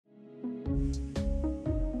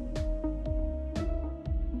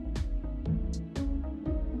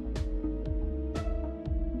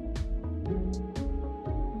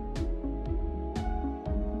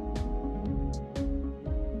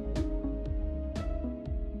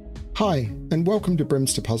Hi, and welcome to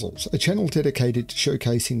BremSter Puzzles, a channel dedicated to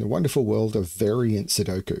showcasing the wonderful world of variant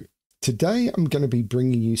Sudoku. Today I'm going to be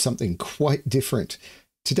bringing you something quite different.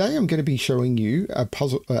 Today I'm going to be showing you a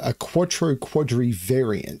puzzle, a Quattro Quadri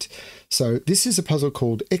variant. So this is a puzzle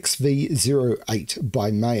called XV08 by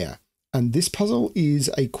Maya. And this puzzle is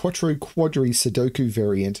a Quattro Quadri Sudoku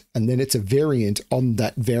variant, and then it's a variant on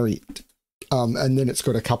that variant. And then it's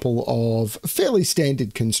got a couple of fairly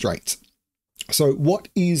standard constraints. So what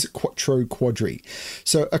is Quattro Quadri?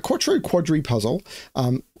 So a Quattro Quadri puzzle,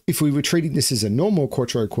 if we were treating this as a normal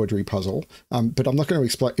Quattro Quadri puzzle, but I'm not going to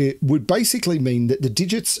explain, it would basically mean that the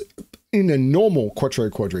digits in a normal Quattro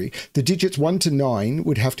Quadri, the digits 1 to 9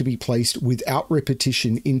 would have to be placed without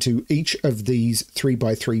repetition into each of these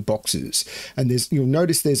 3x3 boxes. And you'll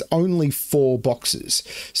notice there's only 4 boxes.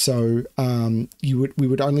 So we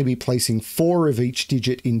would only be placing 4 of each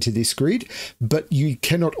digit into this grid, but you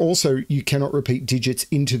cannot repeat digits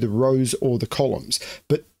into the rows or the columns.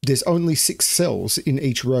 But there's only 6 cells in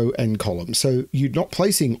each row and column. So you're not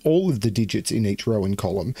placing all of the digits in each row and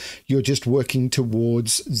column. You're just working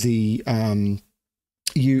towards the,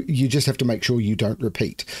 you just have to make sure you don't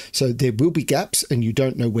repeat. So there will be gaps and you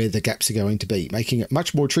don't know where the gaps are going to be, making it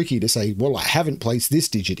much more tricky to say, well, I haven't placed this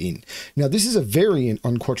digit in. Now, this is a variant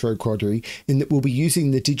on Quattro Quadri in that we'll be using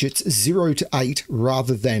the digits 0 to 8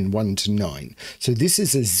 rather than 1 to 9. So this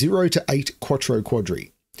is a 0 to 8 Quattro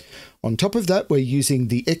Quadri. On top of that, we're using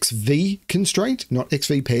the XV constraint, not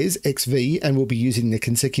XV pairs, XV, and we'll be using the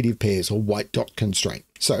consecutive pairs or white dot constraint.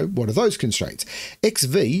 So what are those constraints?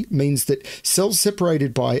 XV means that cells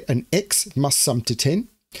separated by an X must sum to 10.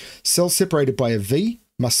 Cells separated by a V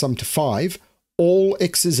must sum to 5. All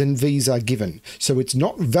X's and V's are given. So it's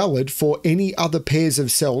not valid for any other pairs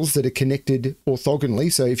of cells that are connected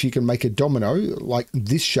orthogonally. So if you can make a domino like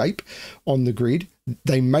this shape on the grid,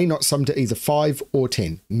 they may not sum to either 5 or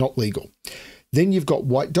 10, not legal. Then you've got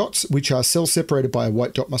white dots, which are cells separated by a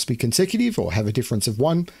white dot must be consecutive or have a difference of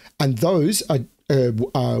 1. And those are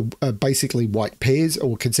basically white pairs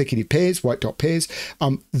or consecutive pairs, white dot pairs.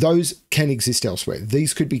 Those can exist elsewhere.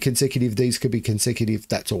 These could be consecutive, these could be consecutive,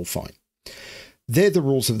 that's all fine. They're the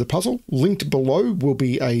rules of the puzzle. Linked below will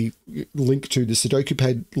be a link to the Sudoku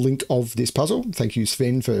Pad link of this puzzle. Thank you,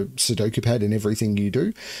 Sven, for Sudoku Pad and everything you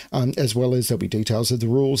do, as well as there'll be details of the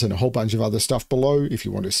rules and a whole bunch of other stuff below if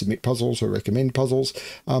you want to submit puzzles or recommend puzzles.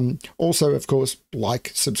 Also, of course,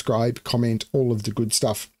 like, subscribe, comment, all of the good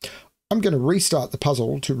stuff. I'm going to restart the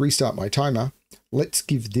puzzle to restart my timer. Let's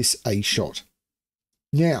give this a shot.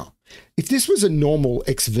 Now, if this was a normal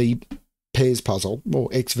XV pairs puzzle or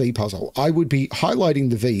XV puzzle, I would be highlighting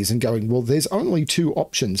the V's and going, well, there's only 2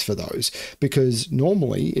 options for those, because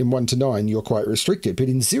normally in 1 to 9 you're quite restricted, but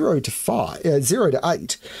in 0 to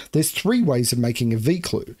 8 there's 3 ways of making a V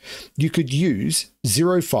clue. You could use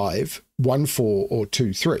 0, 5, 1, 4 or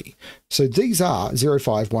 2, 3. So these are 0,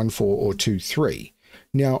 5, 1, 4 or 2, 3.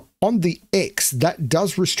 Now, on the X, that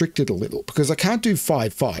does restrict it a little because I can't do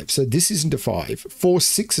 5, 5. So this isn't a 5. 4,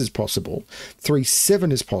 6 is possible. 3,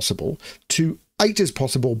 7 is possible. 2, 8 is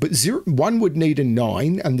possible. But 1 would need a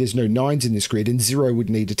 9, and there's no 9s in this grid, and 0 would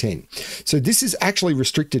need a 10. So this is actually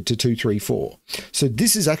restricted to 2, 3, 4. So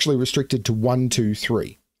this is actually restricted to 1, 2,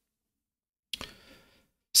 3.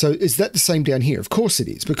 So is that the same down here? Of course it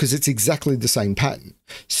is, because it's exactly the same pattern.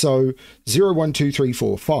 So 0, 1, 2, 3,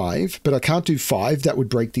 4, 5, but I can't do 5. That would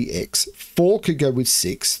break the X. 4 could go with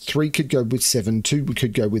 6. 3 could go with 7. 2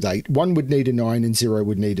 could go with 8. 1 would need a 9 and 0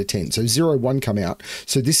 would need a 10. So 0, 1 come out.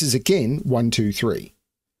 So this is again 1, 2, 3.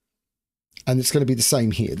 And it's going to be the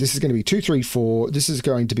same here. This is going to be 2, 3, 4. This is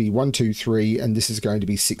going to be 1, 2, 3. And this is going to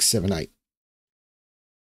be 6, 7, 8.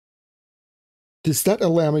 Does that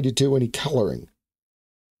allow me to do any colouring?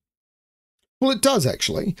 Well, it does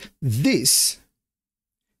actually. This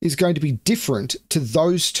is going to be different to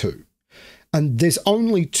those 2. And there's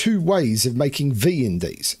only 2 ways of making V in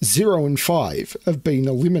these. 0 and 5 have been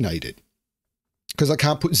eliminated because I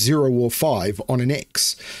can't put 0 or 5 on an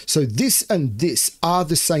X. So this and this are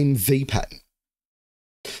the same V pattern.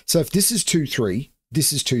 So if this is 2, 3,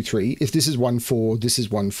 this is 2, 3. If this is 1, 4, this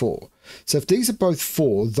is 1, 4. So if these are both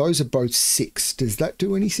 4, those are both 6. Does that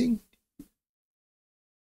do anything?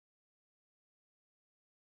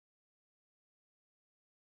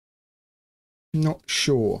 Not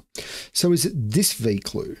sure. So is it this V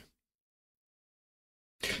clue?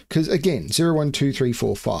 Because again, 0, 1, 2, 3,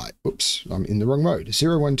 4, 5. Oops, I'm in the wrong mode.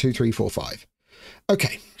 0, 1, 2, 3, 4, 5.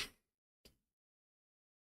 Okay.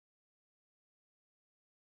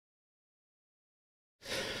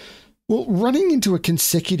 Well, running into a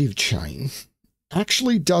consecutive chain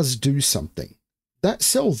actually does do something. That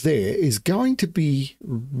cell there is going to be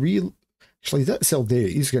Actually, that cell there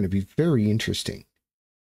is going to be very interesting.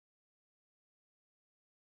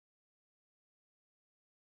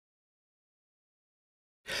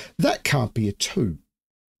 That can't be a 2.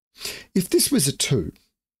 If this was a 2,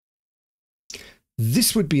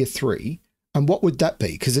 this would be a 3. And what would that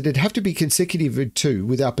be? Because it'd have to be consecutive with 2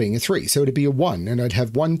 without being a 3. So it'd be a 1, and I'd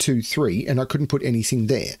have 1, 2, 3, and I couldn't put anything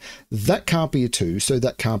there. That can't be a 2, so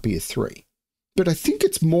that can't be a 3. But I think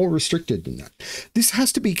it's more restricted than that. This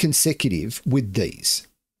has to be consecutive with these.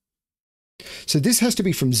 So this has to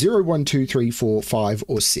be from 0, 1, 2, 3, 4, 5,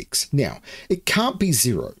 or 6. Now, it can't be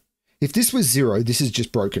 0. If this was 0, this is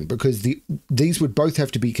just broken because these would both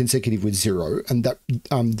have to be consecutive with 0, and that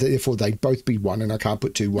therefore they'd both be 1, and I can't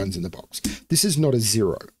put 2 1s in the box. This is not a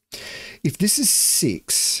 0. If this is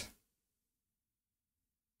 6,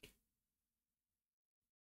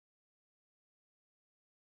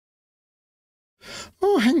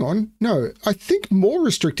 oh, hang on. No, I think more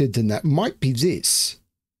restricted than that might be this.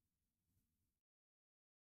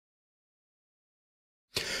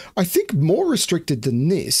 I think more restricted than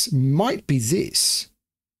this might be this,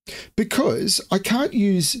 because I can't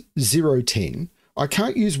use 0, 10, I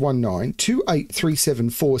can't use 1, 9, 2, 8, 3, 7,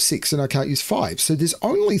 4, 6, and I can't use 5. So there's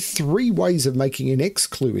only 3 ways of making an X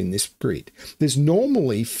clue in this grid. There's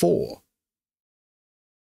normally 4.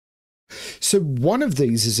 So one of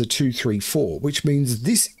these is a 2, 3, 4, which means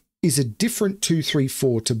this is a different 2, 3,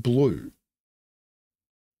 4 to blue.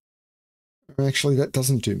 Actually, that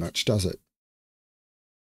doesn't do much, does it?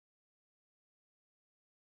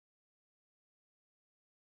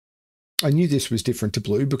 I knew this was different to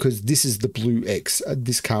blue because this is the blue X.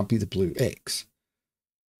 This can't be the blue X.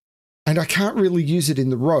 And I can't really use it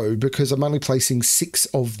in the row because I'm only placing 6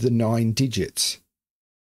 of the 9 digits.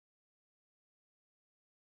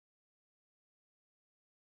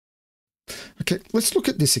 Okay, let's look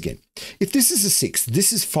at this again. If this is a 6,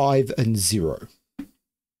 this is 5 and 0.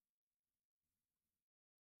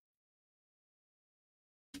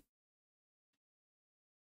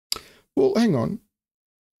 Well, hang on.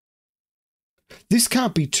 This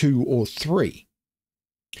can't be 2 or 3.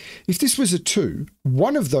 If this was a 2,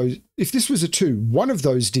 one of those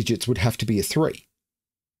digits would have to be a 3.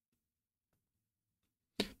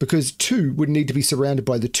 Because 2 would need to be surrounded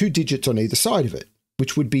by the 2 digits on either side of it,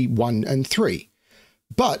 which would be 1 and 3.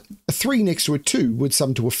 But a 3 next to a 2 would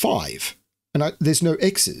sum to a 5. And there's no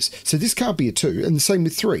X's. So this can't be a 2. And the same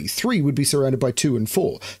with 3. 3 would be surrounded by 2 and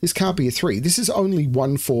 4. This can't be a 3. This is only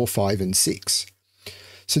 1, 4, 5, and 6.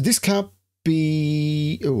 So this can't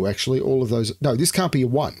be, oh, actually all of those, no, this can't be a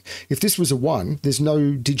 1. If this was a 1, there's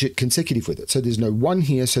no digit consecutive with it. So there's no 1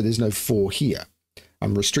 here, so there's no 4 here.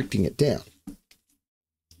 I'm restricting it down.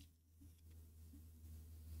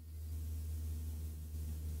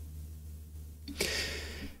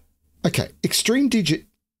 Okay, extreme digit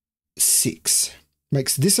 6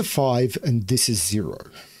 makes this a 5 and this is 0.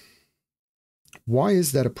 Why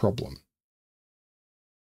is that a problem?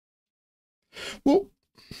 Well,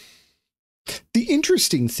 the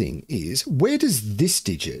interesting thing is, where does this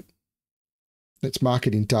digit, let's mark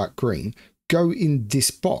it in dark green, go in this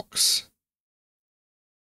box?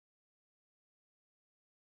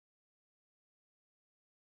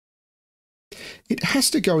 It has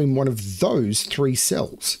to go in one of those 3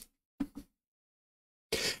 cells.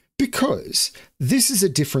 Because this is a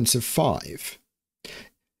difference of 5.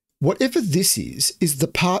 Whatever this is the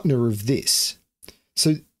partner of this.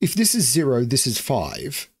 So if this is 0, this is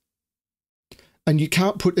 5. And you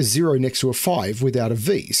can't put a 0 next to a 5 without a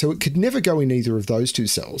V. So it could never go in either of those 2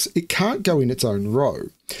 cells. It can't go in its own row.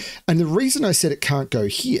 And the reason I said it can't go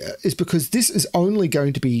here is because this is only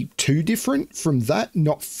going to be 2 different from that,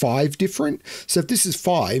 not 5 different. So if this is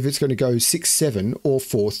 5, it's going to go 6, 7, or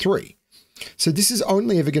 4, 3. So this is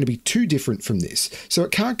only ever going to be 2 different from this. So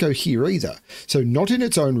it can't go here either. So not in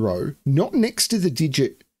its own row, not next to the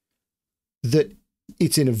digit that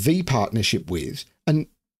it's in a V partnership with, and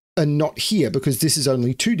not here because this is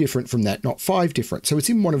only 2 different from that, not 5 different. So it's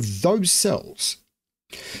in one of those cells.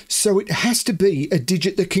 So it has to be a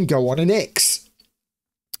digit that can go on an X.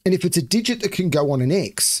 And if it's a digit that can go on an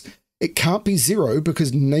X, it can't be 0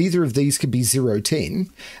 because neither of these can be 0,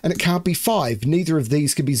 10. And it can't be 5. Neither of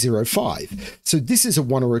these can be 0, 5. So this is a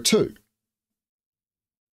 1 or a 2.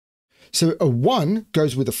 So a 1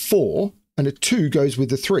 goes with a 4 and a 2 goes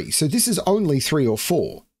with a 3. So this is only 3 or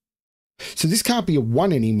 4. So this can't be a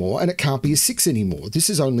 1 anymore and it can't be a 6 anymore. This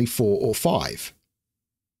is only 4 or 5.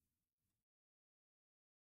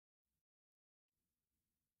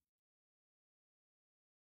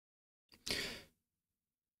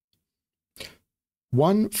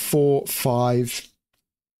 One, 4, 5,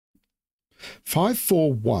 5,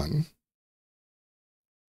 4, 1.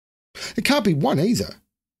 It can't be 1 either.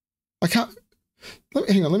 I can't.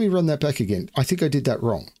 Hang on, let me run that back again. I think I did that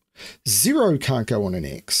wrong. 0 can't go on an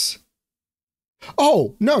X.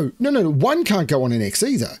 Oh, no. 1 can't go on an X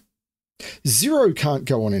either. 0 can't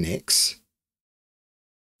go on an X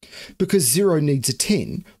because 0 needs a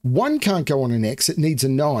 10. 1 can't go on an X, it needs a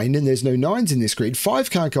 9, and there's no 9s in this grid. 5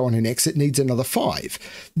 can't go on an X, it needs another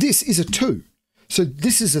 5. This is a 2. So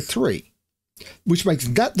this is a 3, which makes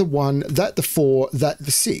that the 1, that the 4, that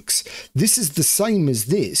the 6. This is the same as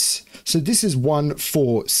this. So this is 1,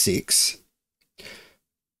 4, 6.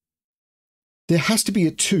 There has to be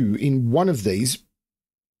a 2 in one of these.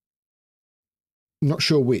 I'm not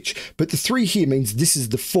sure which, but the 3 here means this is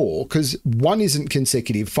the 4 because 1 isn't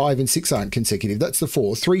consecutive, 5 and 6 aren't consecutive. That's the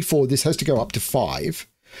 4. 3, 4, this has to go up to 5.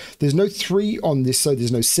 There's no 3 on this, so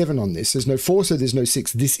there's no 7 on this. There's no 4, so there's no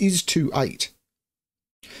 6. This is 2, 8.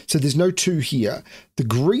 So there's no 2 here. The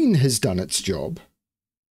green has done its job.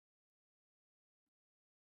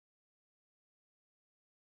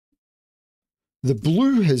 The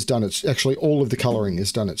blue has done its, actually all of the colouring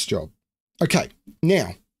has done its job. Okay,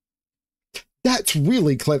 now, that's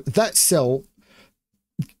really clever. That cell,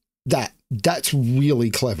 that's really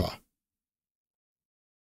clever.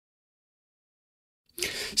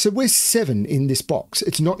 So where's 7 in this box?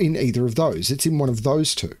 It's not in either of those. It's in one of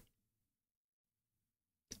those two.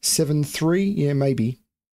 7, 3, yeah, maybe.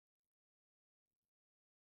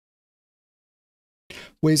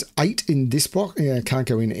 Where's 8 in this box? Yeah, it can't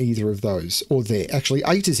go in either of those or there. Actually,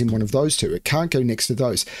 8 is in one of those two. It can't go next to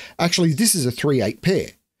those. Actually, this is a 3-8 pair.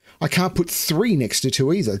 I can't put 3 next to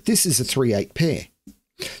 2 either. This is a 3-8 pair.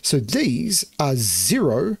 So these are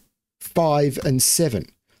 0, 5, and 7.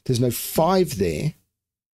 There's no 5 there.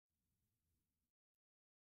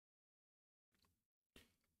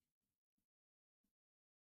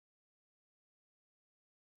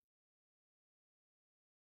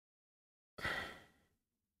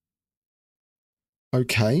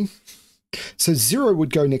 Okay. So 0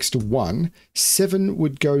 would go next to 1. 7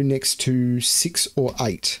 would go next to 6 or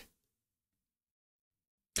 8.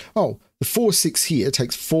 Oh, the 4, 6 here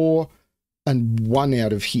takes 4 and 1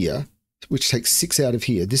 out of here, which takes 6 out of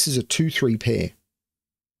here. This is a 2, 3 pair.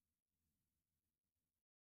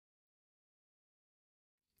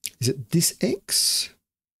 Is it this X?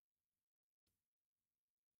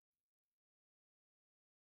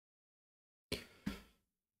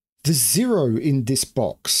 The 0 in this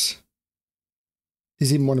box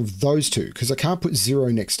is in one of those two because I can't put 0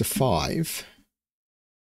 next to 5.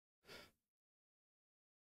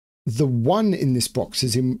 The 1 in this box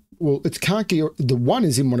is in, well, it can't get, the 1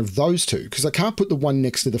 is in one of those two because I can't put the 1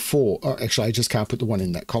 next to the 4. Oh, actually, I just can't put the 1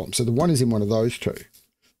 in that column. So the 1 is in one of those two.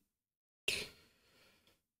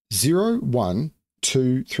 0, 1,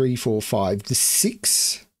 2, 3, 4, 5. The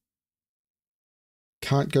 6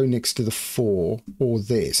 can't go next to the 4 or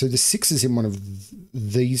there. So the 6 is in one of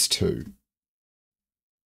these two.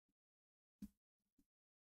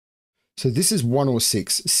 So this is 1 or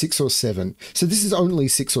 6, 6 or 7. So this is only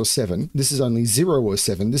 6 or 7. This is only 0 or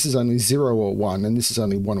 7. This is only 0 or 1. And this is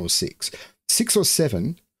only 1 or 6. 6 or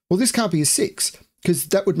 7. Well, this can't be a 6 because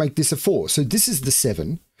that would make this a 4. So this is the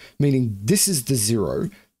 7, meaning this is the 0.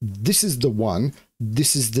 This is the 1.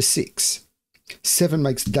 This is the 6. 7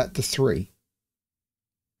 makes that the 3.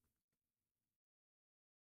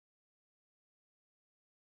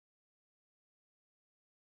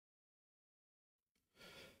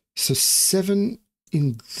 So 7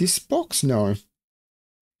 in this box? No.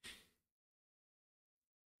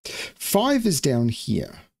 5 is down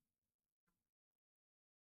here.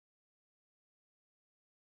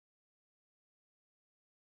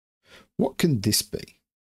 What can this be?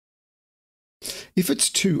 If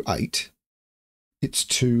it's 2, 8, it's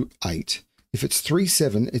 2, 8. If it's 3,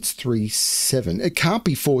 7, it's 3, 7. It can't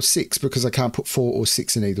be 4, 6 because I can't put 4 or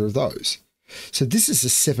 6 in either of those. So this is a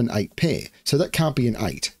 7, 8 pair. So that can't be an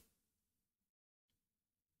 8.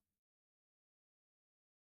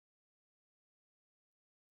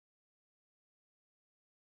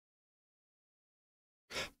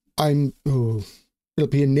 Oh, it'll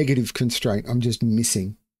be a negative constraint. I'm just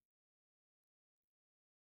missing.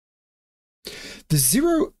 The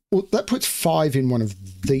 0, well, that puts 5 in one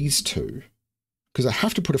of these two because I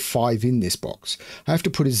have to put a 5 in this box. I have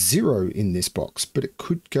to put a 0 in this box, but it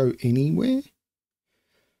could go anywhere.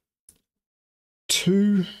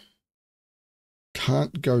 2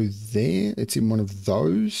 can't go there. It's in one of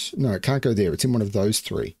those. No, it can't go there. It's in one of those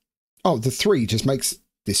 3. Oh, the 3 just makes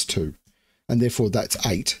this 2, and therefore that's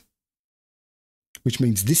 8. Which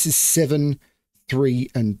means this is 7, 3,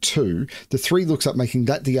 and 2. The 3 looks up making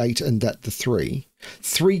that the 8 and that the 3.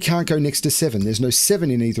 3 can't go next to 7. There's no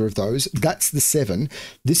 7 in either of those. That's the 7.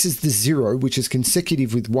 This is the 0, which is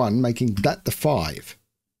consecutive with 1, making that the 5.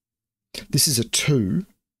 This is a 2.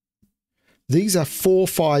 These are 4,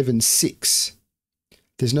 5, and 6.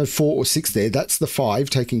 There's no 4 or 6 there. That's the 5,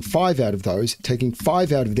 taking 5 out of those, taking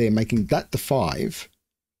 5 out of there, making that the 5.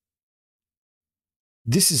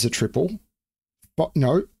 This is a triple. But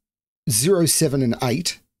no, 0, 7, and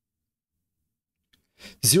 8.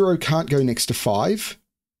 0 can't go next to 5.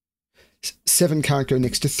 7 can't go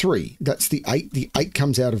next to 3. That's the 8. The 8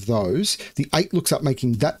 comes out of those. The 8 looks up,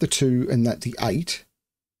 making that the 2 and that the 8.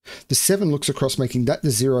 The 7 looks across, making that the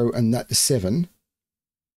 0 and that the 7.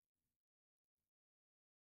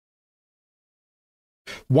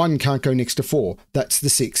 1 can't go next to 4. That's the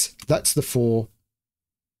 6. That's the 4.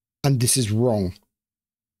 And this is wrong.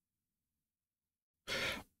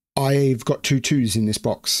 I've got 2 2s in this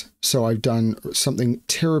box, so I've done something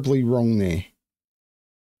terribly wrong there.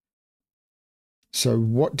 So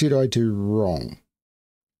what did I do wrong?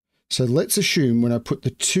 So let's assume when I put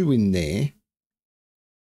the 2 in there,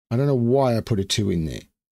 I don't know why I put a 2 in there.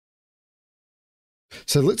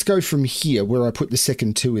 So let's go from here where I put the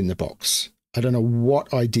second 2 in the box. I don't know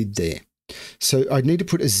what I did there. So I need to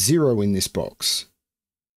put a 0 in this box.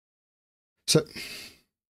 So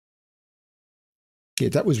yeah,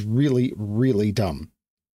 that was really, really dumb.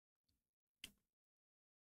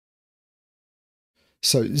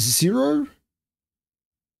 So 0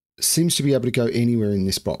 seems to be able to go anywhere in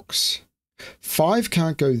this box. 5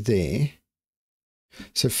 can't go there.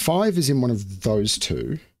 So 5 is in one of those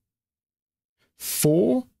two.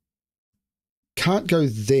 4 can't go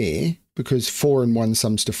there because 4 and 1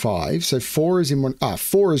 sums to 5. So 4 is in one.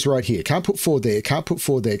 4 is right here. Can't put 4 there. Can't put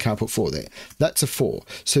 4 there. Can't put 4 there. That's a 4.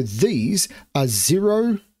 So these are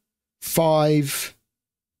 0, 5,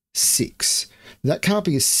 6. That can't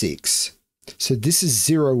be a 6. So this is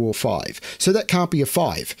 0 or 5. So that can't be a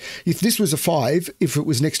 5. If this was a 5, if it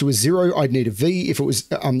was next to a 0, I'd need a V. If it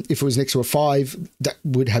was next to a 5, that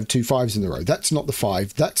would have 2 5s in the row. That's not the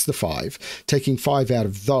 5. That's the 5. Taking 5 out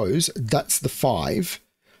of those, that's the 5.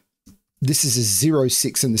 This is a 0,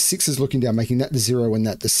 6, and the 6 is looking down, making that the 0 and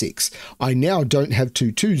that the 6. I now don't have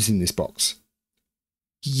 2 2s in this box.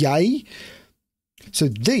 Yay. So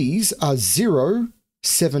these are 0,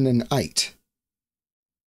 7, and 8.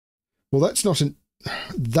 Well, that's not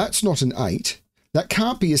an 8. That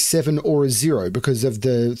can't be a 7 or a 0 because of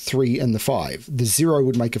the 3 and the 5. The 0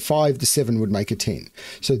 would make a 5, the 7 would make a 10.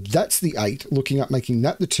 So that's the 8, looking up, making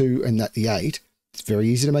that the 2 and that the 8. It's very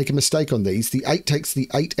easy to make a mistake on these. The 8 takes the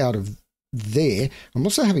 8 out of there. I'm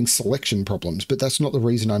also having selection problems, but that's not the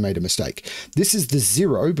reason I made a mistake. This is the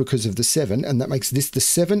 0 because of the 7, and that makes this the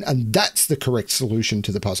 7, and that's the correct solution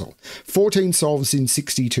to the puzzle. 14 solves in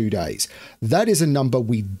 62 days. That is a number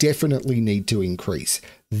we definitely need to increase.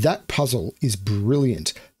 That puzzle is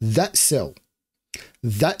brilliant. That cell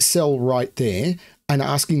right there, and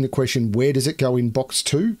asking the question, where does it go in box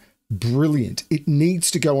 2? Brilliant. It needs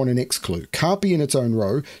to go on an X clue. Can't be in its own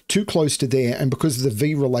row, too close to there, and because of the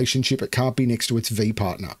V relationship, it can't be next to its V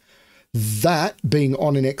partner. That being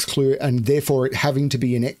on an X clue, and therefore it having to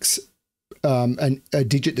be an X, a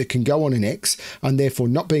digit that can go on an X, and therefore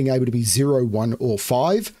not being able to be 0, 1, or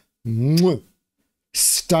 5.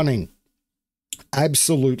 Stunning.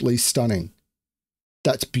 Absolutely stunning.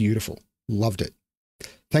 That's beautiful. Loved it.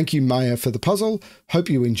 Thank you, Maya, for the puzzle. Hope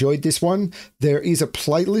you enjoyed this one. There is a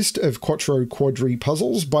playlist of Quattro Quadri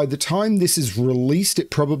puzzles. By the time this is released, it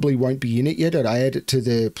probably won't be in it yet. I add it to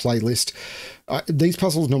the playlist. These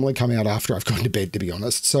puzzles normally come out after I've gone to bed, to be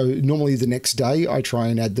honest. So normally the next day I try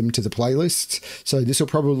and add them to the playlists. So this will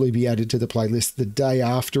probably be added to the playlist the day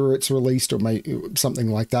after it's released, or something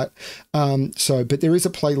like that. But there is a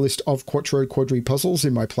playlist of Quattro Quadri puzzles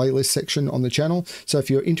in my playlist section on the channel. So if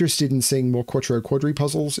you're interested in seeing more Quattro Quadri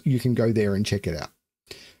puzzles, you can go there and check it out.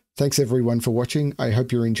 Thanks everyone for watching. I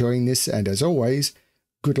hope you're enjoying this, and as always,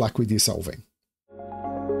 good luck with your solving.